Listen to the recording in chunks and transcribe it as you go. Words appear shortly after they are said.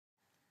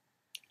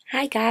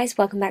Hi guys,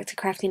 welcome back to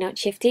Crafty Not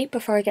Shifty.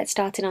 Before I get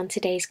started on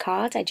today's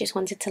card, I just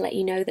wanted to let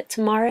you know that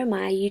tomorrow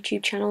my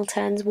YouTube channel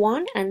turns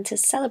 1 and to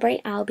celebrate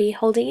I'll be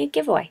holding a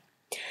giveaway.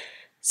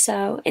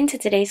 So into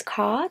today's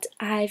card,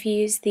 I've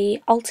used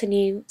the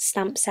Altenew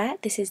stamp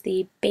set. This is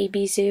the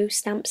Baby Zoo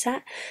stamp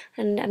set,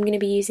 and I'm going to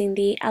be using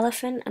the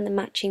elephant and the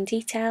matching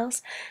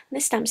details. And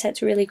this stamp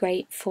set's really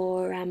great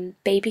for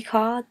baby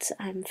cards,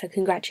 for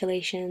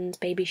congratulations,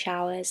 baby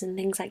showers and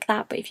things like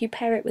that, but if you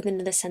pair it with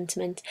another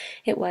sentiment,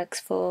 it works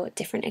for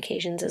different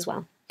occasions as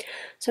well.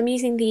 So I'm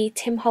using the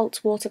Tim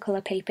Holtz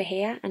watercolour paper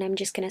here, and I'm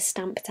just going to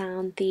stamp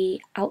down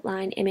the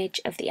outline image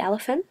of the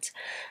elephant.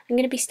 I'm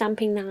going to be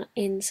stamping that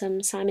in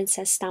some Simon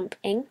Says stamp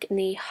ink in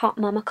the Hot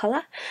Mama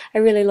colour. I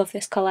really love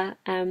this colour.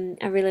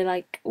 I really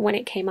like when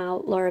it came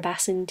out. Laura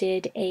Basson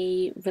did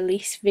a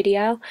release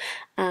video,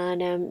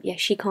 and yeah,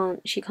 she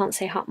can't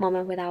say Hot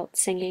Mama without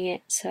singing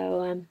it.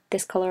 So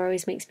this colour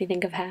always makes me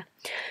think of her.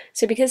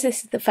 So because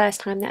this is the first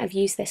time that I've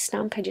used this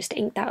stamp, I just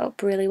inked that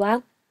up really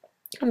well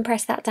and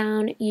press that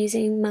down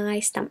using my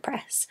stamp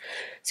press.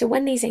 So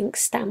when these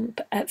inks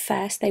stamp at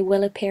first, they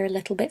will appear a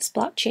little bit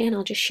splotchy, and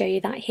I'll just show you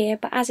that here,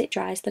 but as it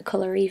dries the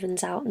colour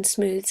evens out and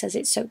smooths as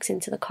it soaks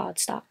into the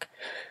cardstock.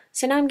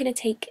 So now I'm going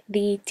to take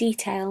the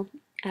detail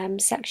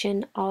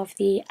section of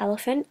the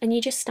elephant, and you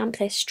just stamp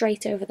this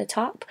straight over the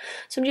top.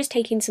 So I'm just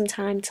taking some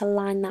time to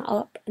line that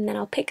up, and then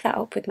I'll pick that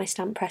up with my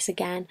stamp press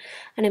again,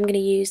 and I'm going to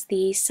use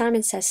the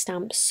Simon Says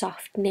stamp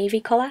soft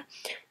navy colour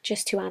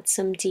just to add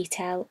some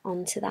detail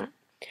onto that.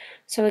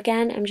 So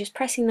again, I'm just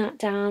pressing that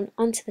down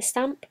onto the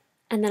stamp,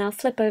 and then I'll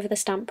flip over the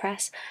stamp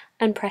press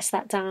and press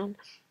that down.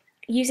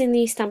 Using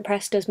the stamp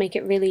press does make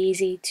it really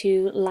easy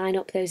to line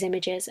up those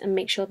images and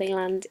make sure they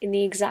land in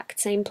the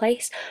exact same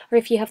place, or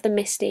if you have the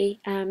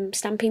MISTI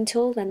stamping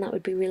tool, then that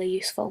would be really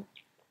useful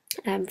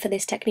for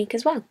this technique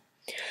as well.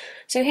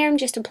 So here I'm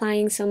just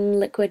applying some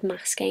liquid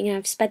masking.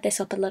 I've sped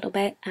this up a little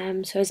bit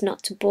so as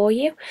not to bore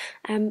you,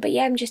 but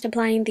yeah, I'm just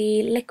applying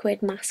the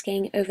liquid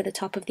masking over the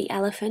top of the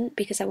elephant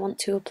because I want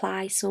to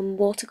apply some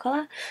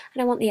watercolour,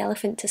 and I want the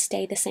elephant to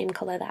stay the same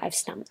colour that I've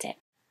stamped it.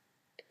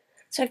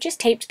 So I've just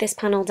taped this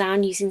panel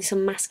down using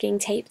some masking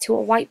tape to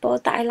a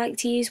whiteboard that I like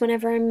to use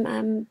whenever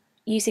I'm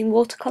using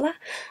watercolour,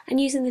 and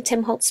using the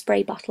Tim Holtz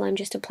spray bottle I'm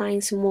just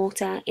applying some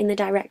water in the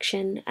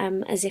direction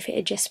as if it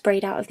had just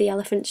sprayed out of the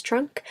elephant's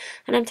trunk,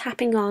 and I'm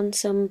tapping on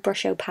some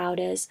Brusho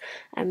powders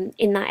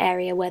in that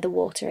area where the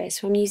water is.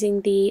 So I'm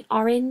using the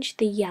orange,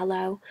 the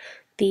yellow,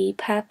 the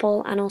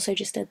purple, and also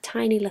just a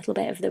tiny little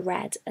bit of the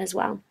red as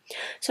well.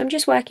 So I'm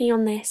just working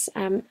on this,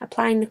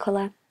 applying the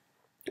colour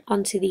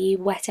onto the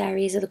wet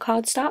areas of the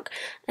cardstock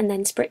and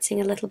then spritzing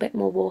a little bit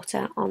more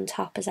water on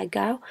top as I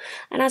go.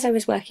 And as I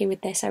was working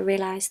with this, I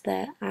realised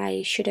that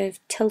I should have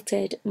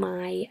tilted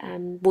my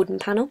wooden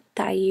panel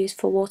that I use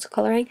for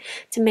watercolouring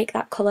to make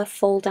that colour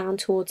fall down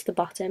towards the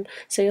bottom.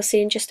 So you'll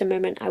see in just a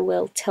moment I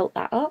will tilt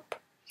that up.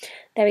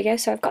 There we go,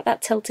 so I've got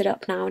that tilted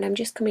up now, and I'm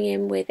just coming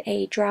in with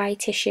a dry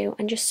tissue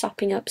and just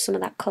sopping up some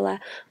of that colour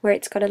where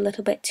it's got a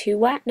little bit too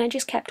wet, and I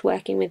just kept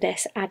working with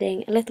this,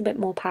 adding a little bit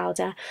more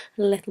powder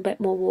and a little bit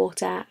more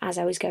water as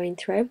I was going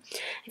through.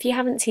 If you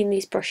haven't seen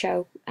these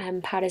Brusho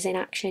powders in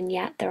action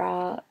yet, there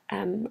are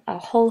a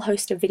whole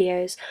host of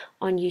videos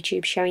on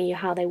YouTube showing you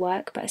how they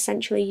work, but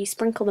essentially you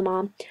sprinkle them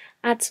on,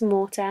 add some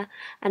water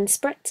and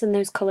spritz, and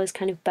those colours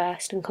kind of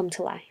burst and come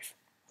to life.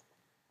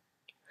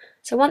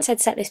 So once I'd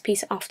set this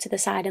piece off to the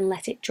side and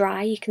let it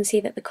dry, you can see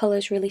that the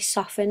colour's really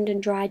softened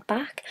and dried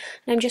back,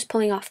 and I'm just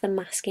pulling off the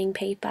masking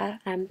paper,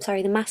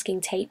 the masking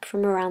tape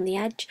from around the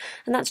edge,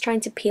 and that's trying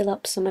to peel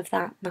up some of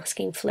that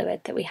masking fluid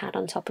that we had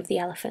on top of the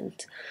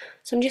elephant.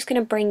 So I'm just going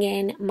to bring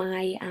in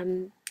my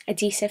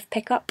adhesive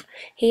pickup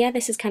here.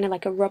 This is kind of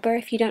like a rubber.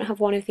 If you don't have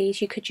one of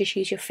these, you could just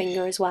use your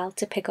finger as well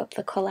to pick up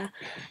the colour,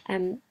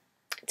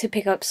 to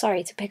pick up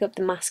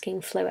the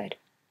masking fluid.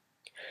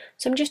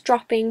 So I'm just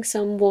dropping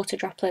some water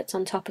droplets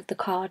on top of the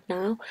card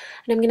now,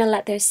 and I'm going to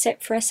let those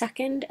sit for a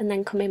second and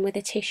then come in with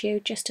a tissue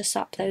just to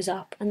sop those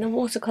up, and the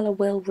watercolour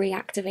will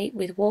reactivate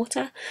with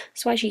water,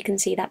 so as you can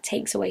see that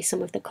takes away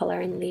some of the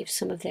colour and leaves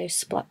some of those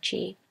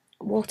splotchy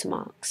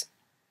watermarks.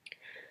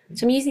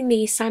 So I'm using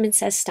the Simon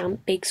Says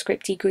stamp Big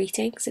Scripty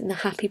Greetings in the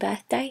Happy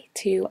Birthday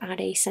to add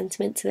a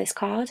sentiment to this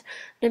card,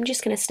 and I'm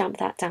just going to stamp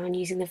that down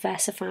using the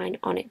VersaFine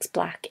Onyx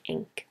Black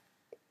ink.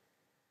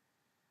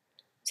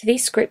 So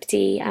these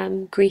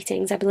Scripty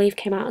greetings, I believe,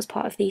 came out as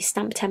part of the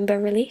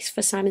Stamptember release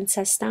for Simon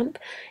Says Stamp.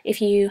 If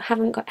you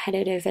haven't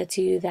headed over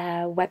to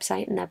their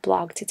website and their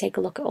blog to take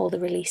a look at all the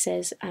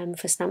releases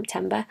for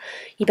Stamptember,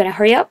 you better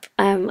hurry up.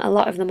 A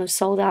lot of them have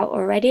sold out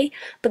already,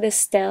 but there's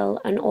still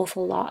an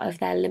awful lot of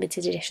their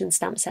limited edition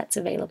stamp sets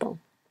available.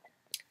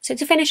 So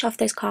to finish off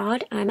this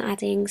card, I'm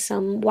adding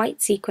some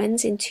white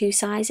sequins in 2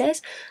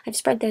 sizes. I've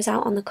spread those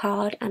out on the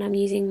card, and I'm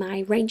using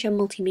my Ranger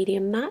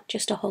Multi-Medium mat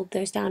just to hold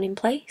those down in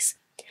place.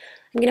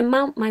 I'm going to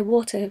mount my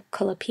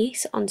watercolour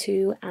piece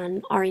onto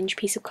an orange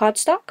piece of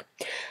cardstock.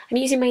 I'm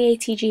using my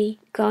ATG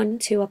gun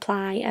to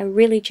apply a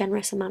really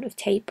generous amount of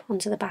tape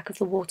onto the back of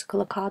the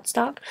watercolour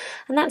cardstock,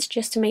 and that's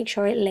just to make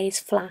sure it lays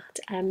flat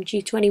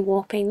due to any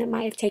warping that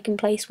might have taken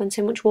place when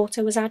so much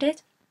water was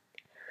added.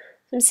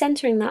 I'm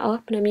centering that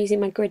up and I'm using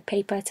my grid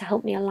paper to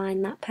help me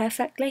align that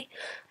perfectly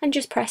and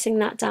just pressing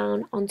that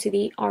down onto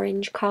the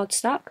orange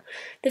cardstock.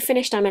 The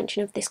finished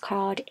dimension of this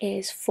card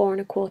is 4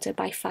 1/4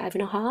 by 5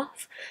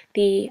 1/2.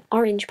 The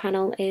orange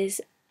panel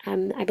is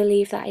I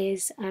believe that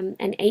is an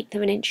 1/8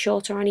 of an inch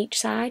shorter on each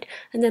side,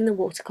 and then the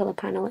watercolour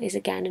panel is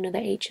again another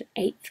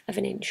 1/8 of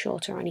an inch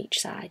shorter on each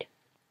side.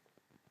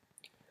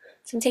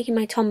 So I'm taking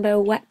my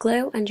Tombow wet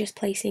glue and just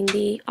placing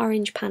the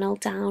orange panel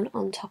down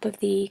on top of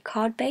the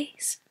card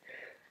base.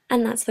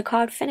 And that's the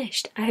card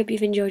finished. I hope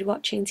you've enjoyed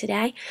watching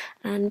today,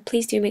 and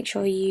please do make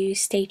sure you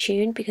stay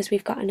tuned because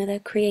we've got another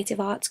creative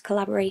arts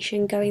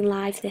collaboration going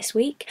live this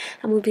week,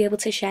 and we'll be able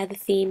to share the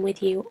theme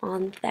with you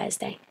on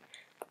Thursday.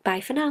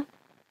 Bye for now.